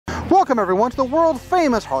Welcome everyone to the world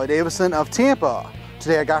famous Harley-Davidson of Tampa.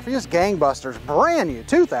 Today I got for you this gangbusters brand new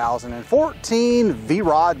 2014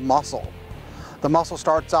 V-Rod Muscle. The Muscle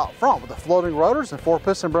starts out front with the floating rotors and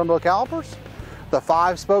 4-piston Brembo calipers, the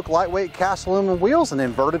 5-spoke lightweight cast aluminum wheels and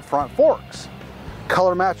inverted front forks,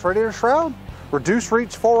 color matched radiator shroud, reduced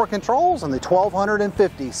reach forward controls, and the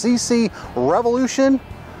 1250cc Revolution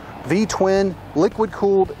V-twin liquid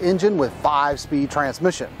cooled engine with 5-speed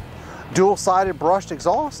transmission, dual-sided brushed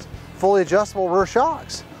exhaust, fully adjustable rear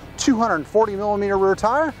shocks, 240mm rear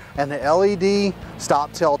tire, and the LED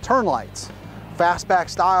stop tail turn lights, fastback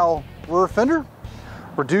style rear fender,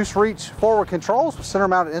 reduced reach forward controls with center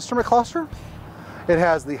mounted instrument cluster. It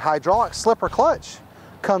has the hydraulic slipper clutch,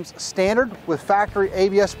 comes standard with factory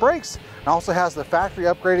ABS brakes, and also has the factory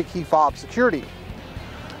upgraded key fob security,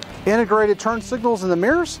 integrated turn signals in the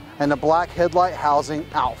mirrors, and the black headlight housing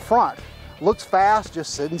out front. Looks fast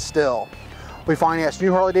just sitting still. We finance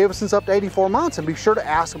new Harley-Davidsons up to 84 months, and be sure to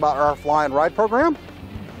ask about our Fly and Ride program.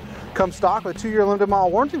 Comes stock with a 2-year limited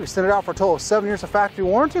mile warranty. We send it out for a total of 7 years of factory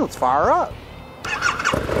warranty. Let's fire up.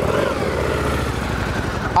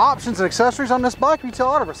 Options and accessories on this bike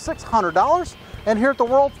retail at over $600. And here at the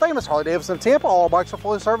world famous Harley-Davidson of Tampa, all our bikes are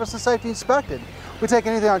fully serviced and safety inspected. We take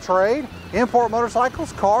anything on trade, import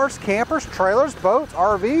motorcycles, cars, campers, trailers, boats,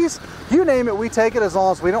 RVs, you name it, we take it as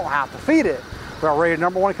long as we don't have to feed it. We are rated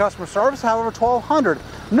 #1 customer service, have over 1,200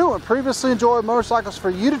 new and previously enjoyed motorcycles for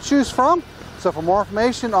you to choose from. So for more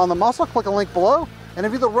information on the Muscle, click the link below. And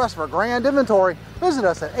if you view the rest of our grand inventory, visit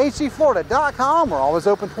us at hgflorida.com. We're always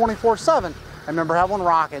open 24/7. And remember, have one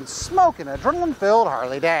rockin', smoking, adrenaline-filled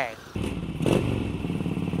Harley day.